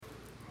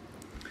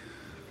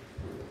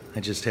I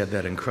just had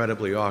that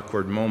incredibly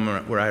awkward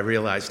moment where I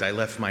realized I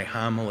left my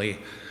homily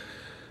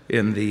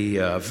in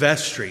the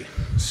vestry.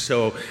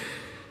 So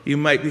you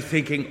might be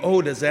thinking,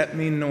 oh, does that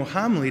mean no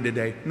homily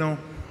today? No,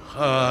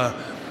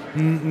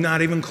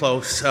 not even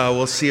close.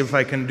 We'll see if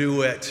I can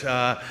do it.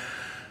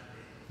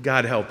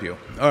 God help you.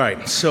 All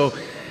right, so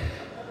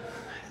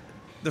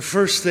the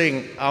first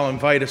thing I'll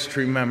invite us to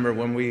remember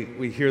when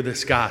we hear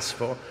this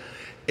gospel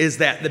is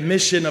that the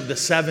mission of the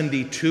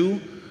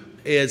 72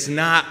 is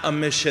not a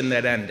mission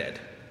that ended,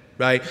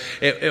 right?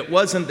 It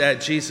wasn't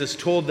that Jesus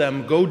told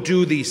them, go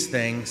do these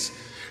things,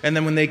 and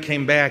then when they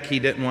came back, he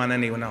didn't want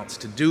anyone else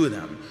to do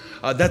them.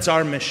 That's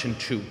our mission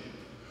too.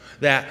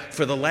 That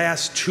for the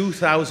last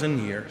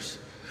 2,000 years,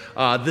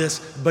 this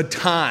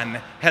baton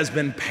has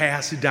been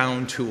passed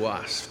down to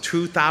us.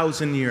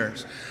 2,000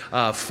 years.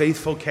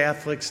 Faithful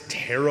Catholics,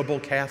 terrible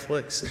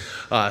Catholics,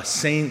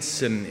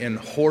 saints and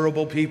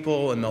horrible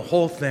people and the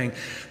whole thing.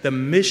 The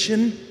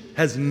mission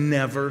has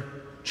never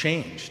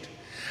changed.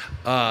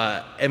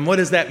 And what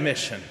is that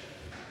mission?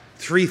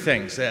 3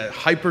 things,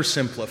 hyper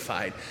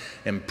simplified.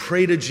 And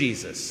pray to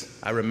Jesus.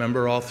 I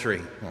remember all 3,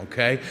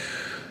 okay?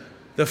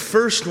 The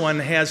first one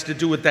has to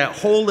do with that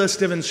whole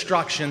list of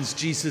instructions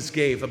Jesus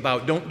gave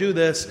about don't do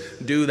this,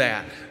 do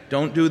that.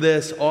 Don't do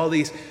this, all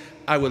these.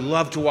 I would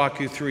love to walk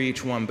you through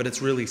each one, but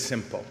it's really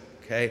simple,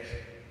 okay?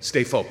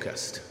 Stay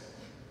focused.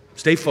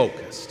 Stay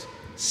focused.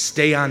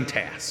 Stay on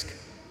task.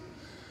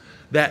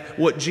 That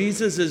what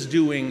Jesus is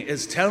doing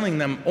is telling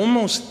them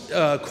almost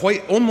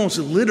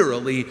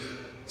literally,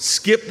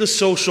 skip the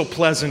social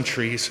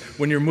pleasantries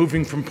when you're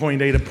moving from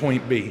point A to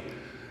point B.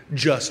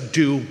 Just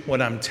do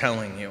what I'm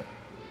telling you,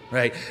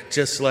 right?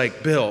 Just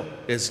like Bill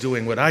is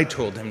doing what I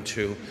told him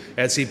to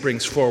as he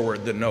brings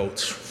forward the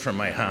notes for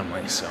my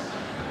homily. So,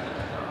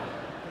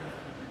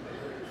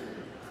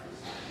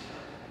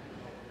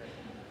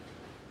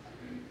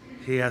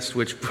 he asked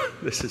which book.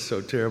 This is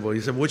so terrible. He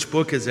said, which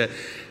book is it?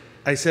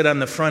 I said on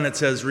the front it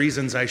says,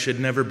 Reasons I Should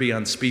Never Be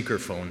on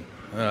Speakerphone.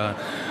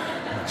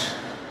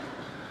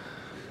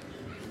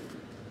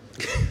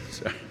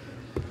 Sorry.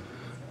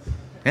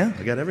 Yeah,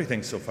 I got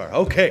everything so far.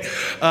 Okay,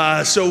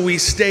 so we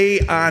stay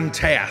on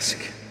task.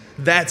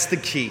 That's the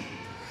key.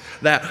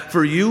 That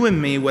for you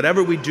and me,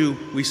 whatever we do,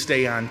 we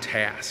stay on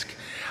task.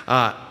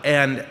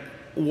 And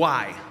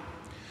why?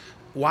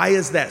 Why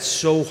is that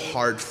so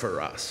hard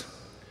for us?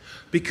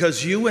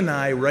 Because you and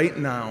I right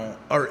now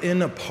are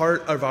in a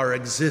part of our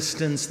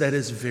existence that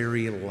is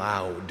very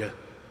loud.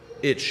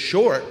 It's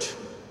short,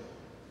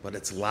 but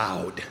it's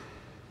loud.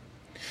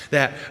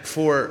 That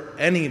for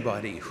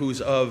anybody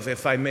who's of,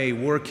 if I may,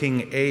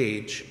 working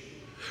age,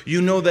 you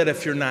know that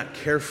if you're not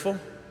careful,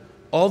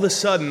 all of a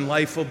sudden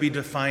life will be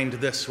defined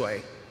this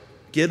way.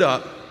 Get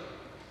up,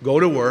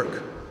 go to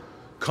work,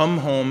 come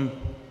home,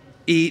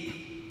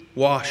 eat,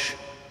 wash,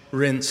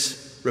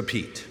 rinse,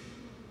 repeat.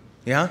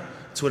 Yeah?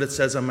 That's what it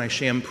says on my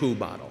shampoo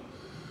bottle.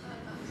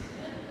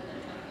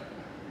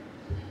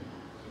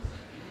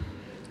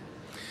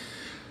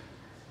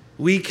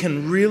 We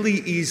can really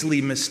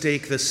easily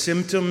mistake the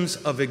symptoms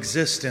of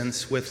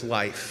existence with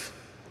life.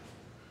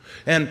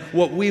 And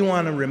what we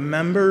want to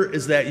remember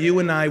is that you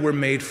and I were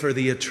made for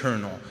the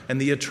eternal,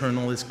 and the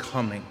eternal is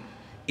coming.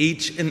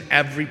 Each and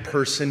every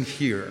person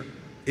here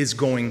is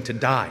going to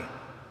die.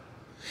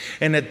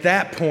 And at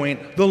that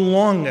point, the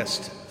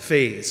longest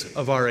phase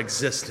of our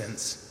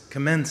existence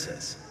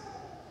commences.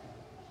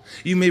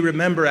 You may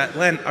remember at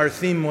Lent, our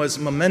theme was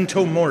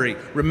Memento Mori,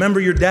 remember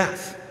your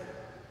death.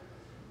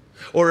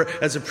 Or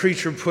as a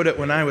preacher put it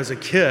when I was a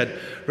kid,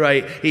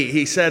 right,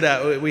 he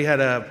said we had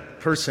a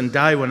person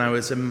die when I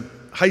was in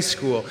high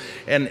school,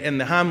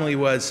 and the homily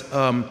was,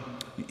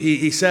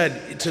 he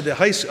said to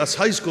us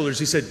high schoolers,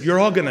 he said, you're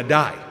all going to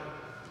die.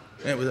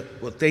 And it was,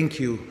 well, thank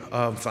you,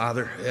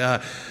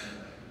 Father.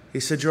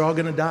 He said, you're all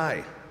going to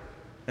die,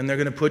 and they're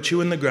going to put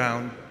you in the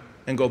ground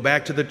and go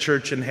back to the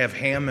church and have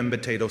ham and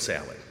potato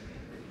salad.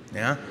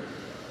 Yeah?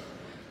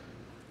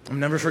 I've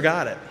never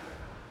forgot it.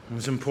 It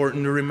was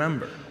important to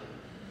remember.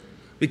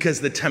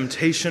 Because the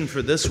temptation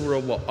for this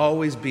world will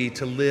always be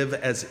to live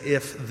as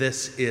if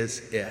this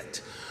is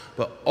it.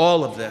 But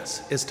all of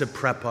this is to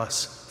prep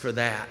us for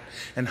that.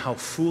 And how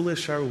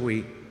foolish are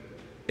we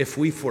if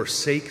we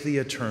forsake the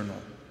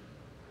eternal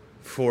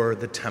for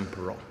the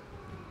temporal?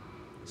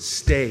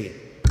 Stay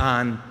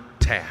on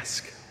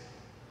task.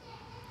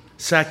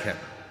 Second,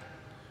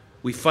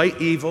 we fight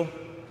evil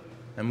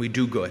and we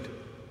do good.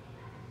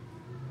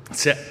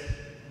 That's it.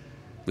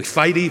 We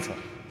fight evil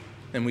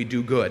and we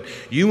do good.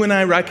 You and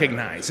I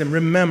recognize and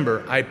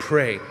remember, I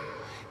pray,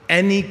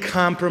 any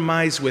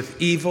compromise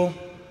with evil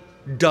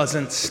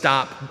doesn't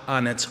stop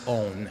on its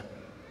own.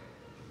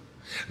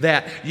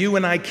 That you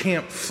and I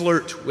can't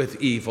flirt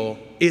with evil,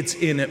 it's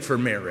in it for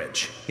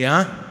marriage.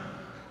 Yeah?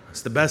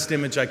 It's the best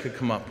image I could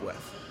come up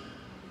with.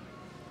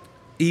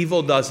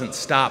 Evil doesn't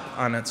stop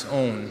on its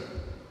own.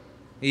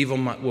 Evil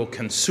will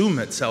consume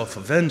itself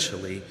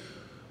eventually,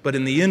 but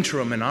in the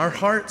interim, in our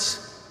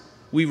hearts,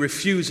 we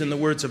refuse, in the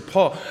words of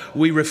Paul,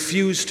 we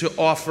refuse to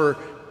offer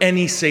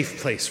any safe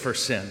place for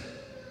sin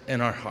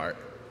in our heart.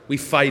 We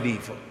fight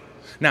evil.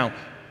 Now,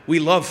 We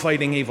love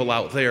fighting evil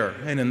out there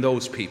and in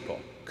those people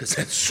because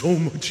that's so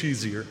much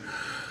easier.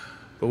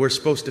 But we're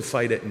supposed to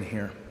fight it in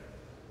here.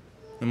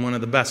 And one of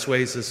the best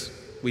ways is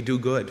we do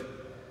good.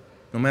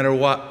 No matter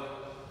what,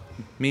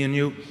 me and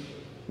you,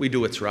 we do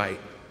what's right.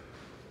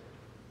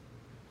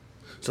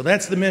 So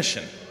that's the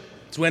mission.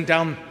 It's went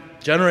down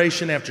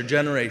generation after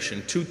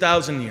generation,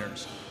 2,000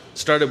 years.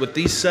 Started with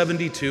these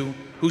 72,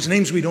 whose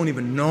names we don't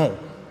even know.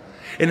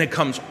 And it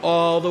comes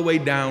all the way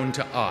down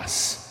to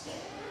us.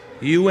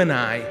 You and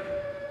I,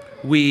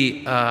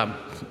 we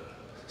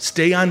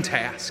stay on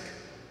task.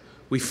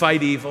 We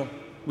fight evil.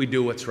 We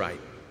do what's right.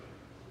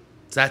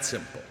 It's that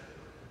simple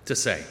to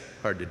say,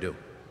 hard to do.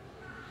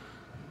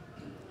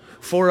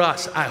 For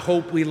us, I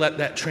hope we let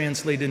that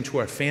translate into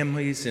our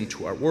families,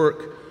 into our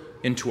work,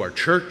 into our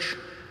church.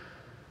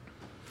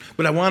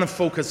 But I want to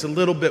focus a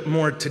little bit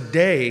more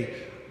today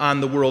on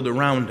the world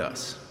around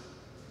us.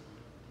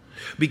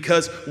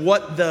 Because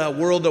what the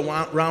world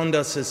around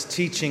us is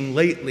teaching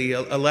lately,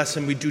 a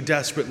lesson we do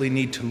desperately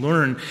need to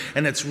learn,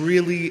 and it's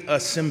really a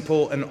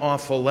simple and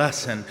awful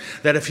lesson,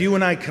 that if you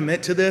and I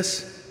commit to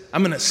this,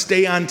 I'm going to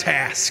stay on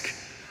task.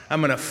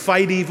 I'm going to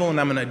fight evil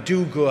and I'm going to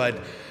do good.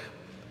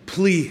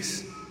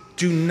 Please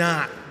do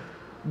not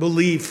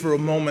believe for a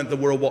moment the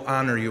world will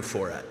honor you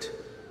for it.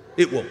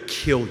 It will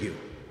kill you.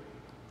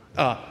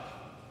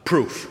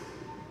 Proof.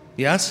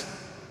 Yes?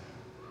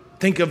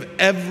 Think of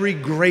every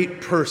great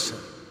person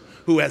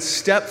who has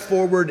stepped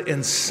forward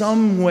in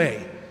some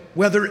way,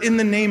 whether in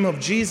the name of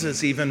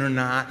Jesus even or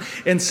not,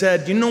 and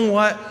said, you know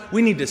what?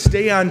 We need to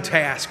stay on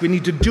task. We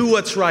need to do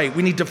what's right.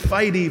 We need to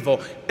fight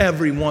evil.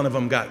 Every one of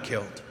them got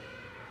killed.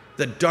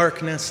 The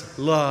darkness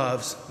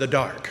loves the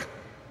dark.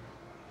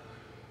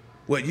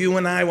 What you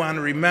and I want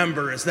to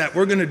remember is that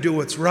we're going to do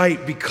what's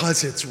right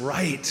because it's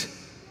right.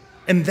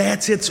 And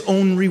that's its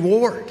own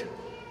reward,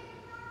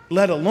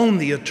 let alone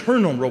the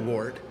eternal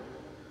reward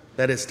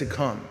that is to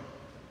come.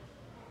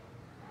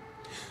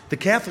 The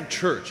Catholic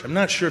Church, I'm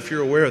not sure if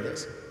you're aware of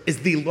this,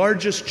 is the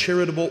largest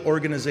charitable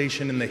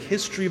organization in the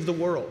history of the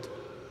world.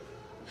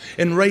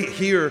 And right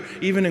here,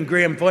 even in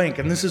Grand Blanc,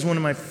 and this is one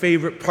of my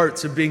favorite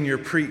parts of being your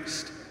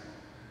priest,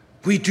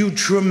 we do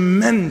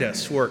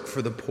tremendous work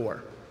for the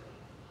poor.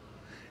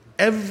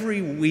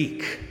 Every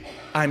week,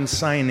 I'm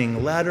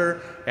signing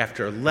letter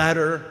after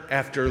letter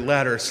after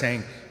letter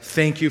saying,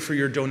 thank you for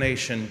your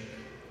donation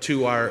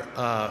to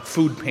our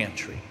food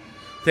pantry.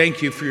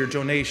 Thank you for your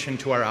donation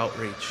to our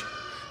outreach.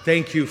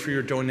 Thank you for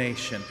your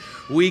donation.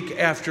 Week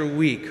after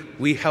week,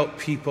 we help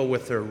people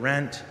with their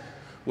rent,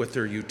 with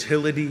their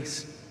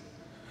utilities.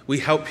 We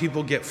help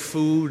people get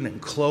food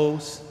and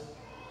clothes.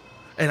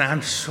 And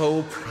I'm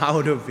so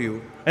proud of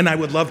you. And I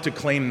would love to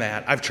claim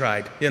that. I've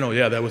tried.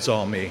 That was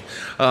all me.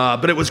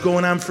 But it was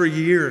going on for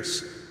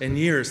years and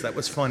years. That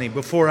was funny.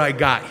 Before I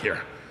got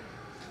here.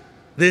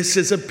 This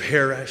is a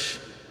parish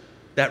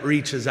that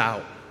reaches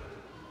out.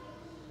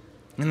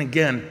 And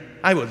again,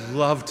 I would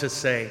love to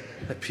say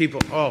that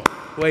people,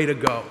 way to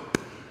go.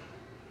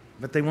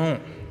 But they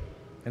won't.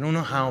 They don't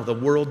know how. The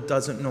world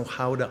doesn't know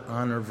how to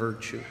honor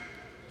virtue.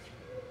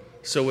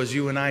 So as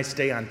you and I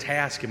stay on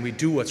task and we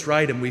do what's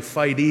right and we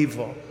fight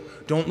evil,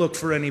 don't look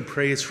for any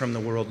praise from the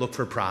world. Look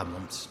for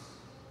problems.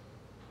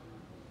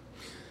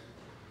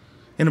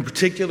 In a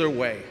particular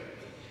way,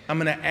 I'm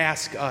going to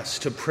ask us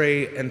to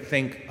pray and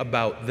think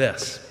about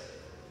this.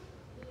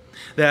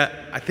 That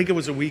I think it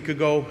was a week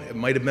ago, it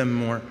might have been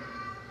more,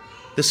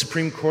 the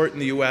Supreme Court in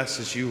the U.S.,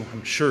 as you,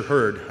 I'm sure,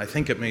 heard, I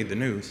think it made the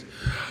news,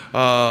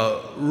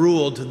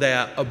 ruled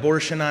that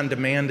abortion on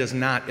demand is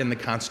not in the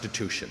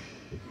Constitution.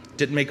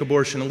 Didn't make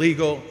abortion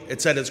illegal.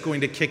 It said it's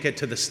going to kick it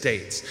to the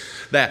states.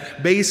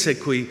 That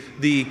basically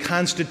the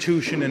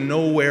Constitution and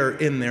nowhere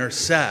in there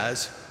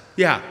says,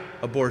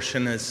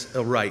 abortion is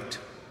a right.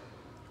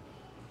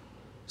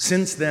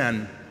 Since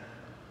then,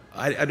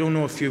 I don't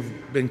know if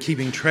you've been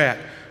keeping track.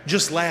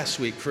 Just last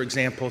week, for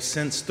example,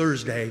 since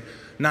Thursday,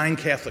 9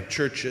 Catholic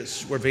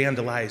churches were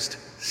vandalized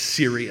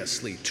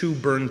seriously, 2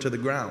 burned to the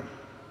ground.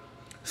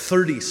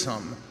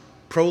 30-some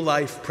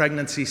pro-life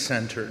pregnancy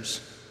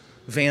centers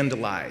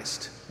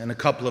vandalized, and a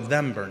couple of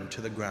them burned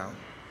to the ground.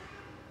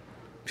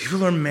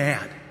 People are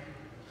mad,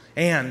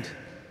 and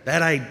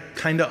that I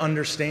kind of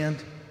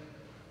understand.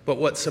 But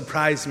what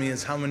surprised me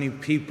is how many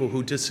people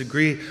who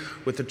disagree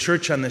with the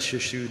church on this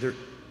issue,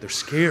 they're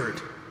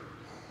scared.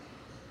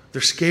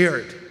 They're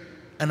scared.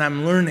 And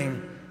I'm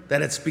learning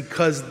that it's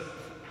because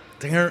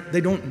they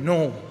don't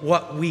know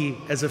what we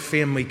as a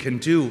family can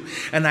do.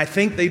 And I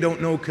think they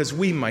don't know because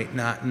we might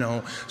not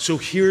know. So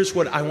here's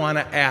what I want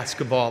to ask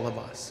of all of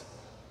us.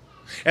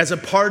 As a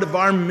part of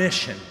our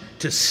mission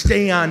to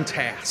stay on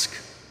task,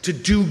 to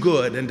do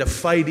good and to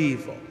fight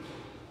evil,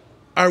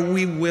 are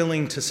we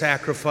willing to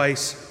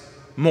sacrifice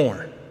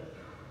more?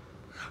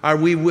 Are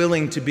we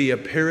willing to be a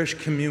parish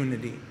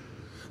community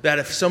that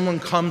if someone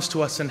comes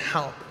to us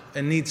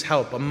and needs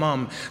help, a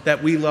mom,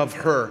 that we love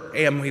her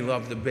and we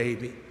love the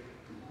baby?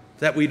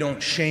 That we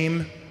don't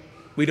shame,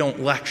 we don't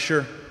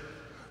lecture,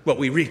 but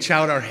we reach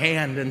out our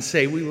hand and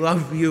say, we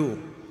love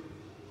you.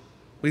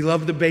 We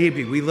love the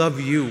baby. We love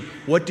you.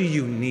 What do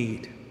you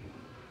need?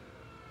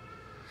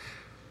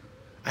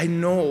 I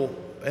know,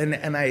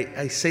 and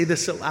I say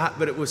this a lot,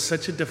 but it was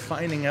such a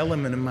defining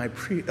element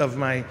of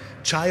my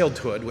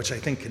childhood, which I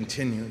think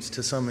continues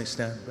to some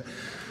extent. But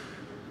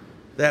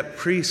that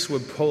priest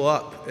would pull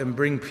up and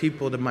bring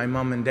people to my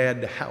mom and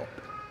dad to help.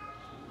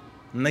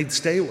 And they'd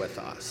stay with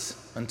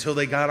us until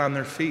they got on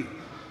their feet.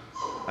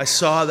 I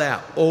saw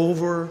that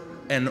over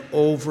and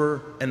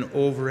over and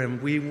over,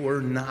 and we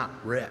were not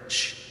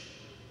rich.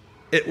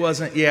 It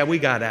wasn't, yeah, we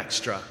got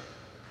extra.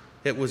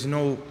 It was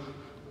no,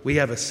 we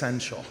have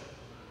essential.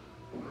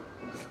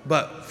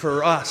 But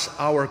for us,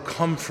 our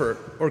comfort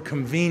or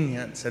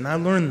convenience, and I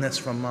learned this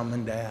from mom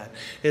and dad,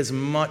 is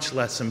much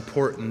less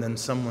important than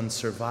someone's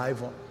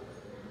survival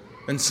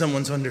and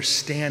someone's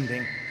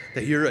understanding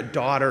that you're a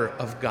daughter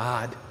of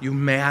God. You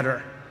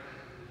matter.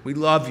 We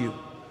love you.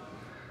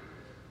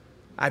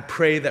 I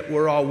pray that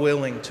we're all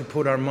willing to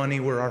put our money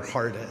where our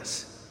heart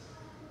is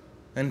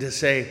and to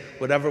say,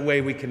 whatever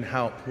way we can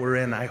help, we're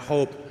in. I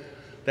hope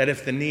that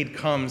if the need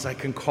comes, I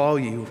can call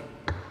you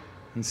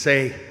and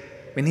say,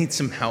 we need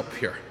some help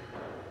here.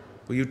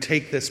 Will you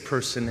take this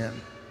person in?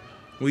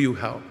 Will you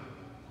help?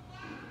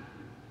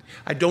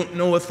 I don't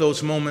know if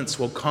those moments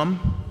will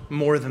come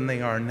more than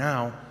they are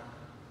now,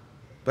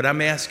 but I'm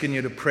asking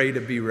you to pray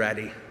to be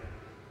ready.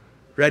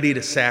 Ready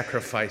to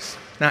sacrifice,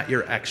 not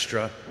your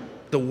extra.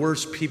 The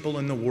worst people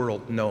in the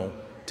world know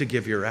to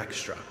give your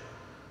extra.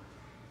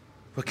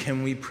 But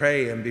can we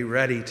pray and be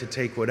ready to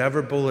take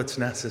whatever bullets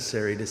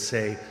necessary to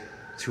say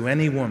to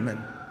any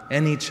woman,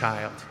 any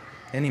child,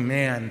 any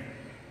man,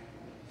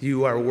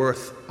 you are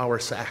worth our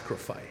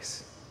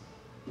sacrifice.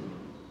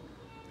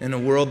 In a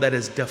world that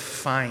is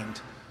defined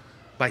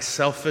by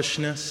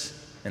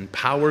selfishness and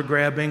power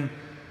grabbing,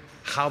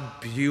 how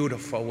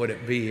beautiful would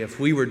it be if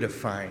we were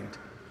defined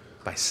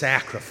by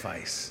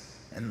sacrifice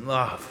and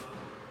love?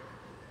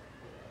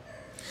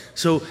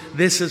 So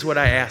this is what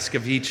I ask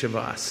of each of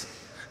us,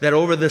 that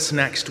over this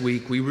next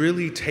week we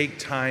really take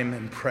time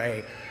and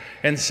pray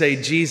and say,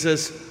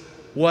 Jesus,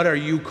 what are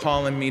you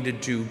calling me to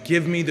do?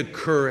 Give me the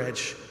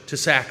courage to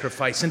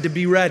sacrifice and to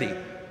be ready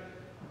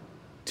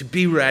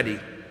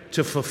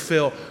to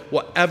fulfill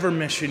whatever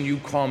mission you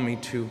call me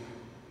to.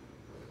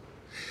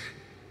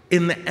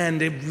 In the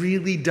end, it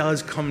really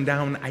does come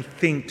down, I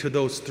think, to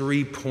those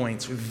 3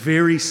 points,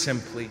 very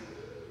simply,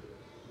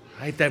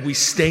 right? That we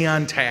stay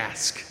on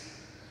task.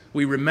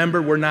 We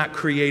remember we're not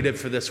created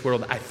for this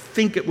world. I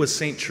think it was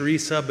St.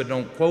 Teresa, but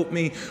don't quote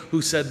me,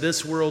 who said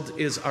this world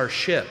is our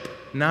ship,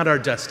 not our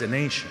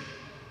destination.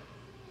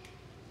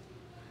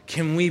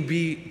 Can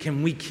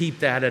we keep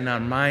that in our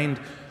mind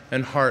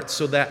and heart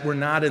so that we're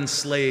not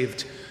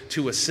enslaved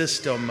to a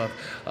system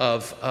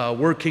of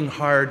working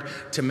hard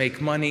to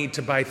make money,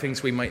 to buy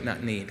things we might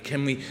not need?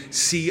 Can we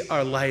see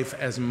our life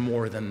as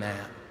more than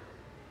that?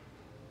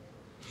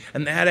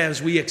 And that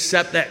as we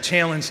accept that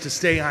challenge to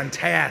stay on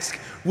task,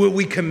 will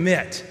we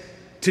commit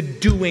to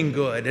doing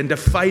good and to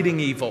fighting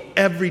evil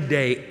every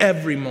day,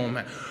 every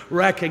moment,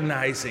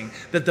 recognizing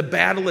that the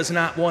battle is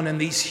not won in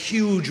these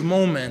huge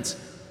moments,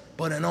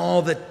 but in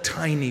all the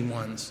tiny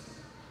ones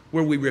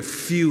where we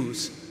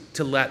refuse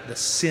to let the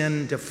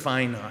sin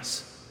define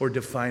us or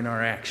define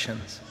our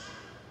actions.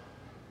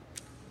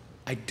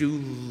 I do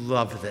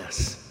love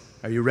this.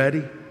 Are you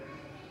ready?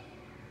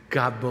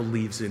 God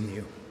believes in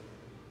you.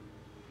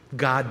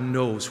 God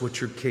knows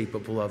what you're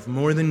capable of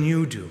more than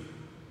you do.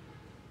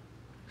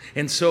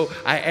 And so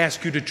I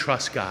ask you to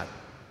trust God.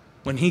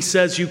 When He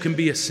says you can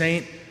be a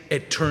saint,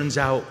 it turns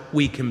out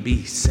we can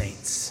be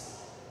saints.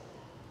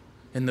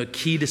 And the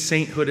key to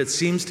sainthood, it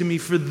seems to me,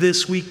 for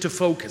this week to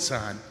focus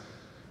on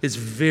is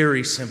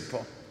very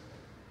simple.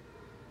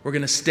 We're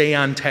going to stay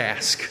on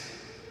task.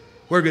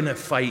 We're going to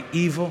fight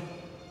evil,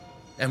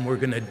 and we're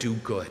going to do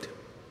good.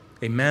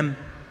 Amen?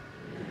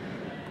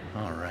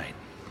 All right.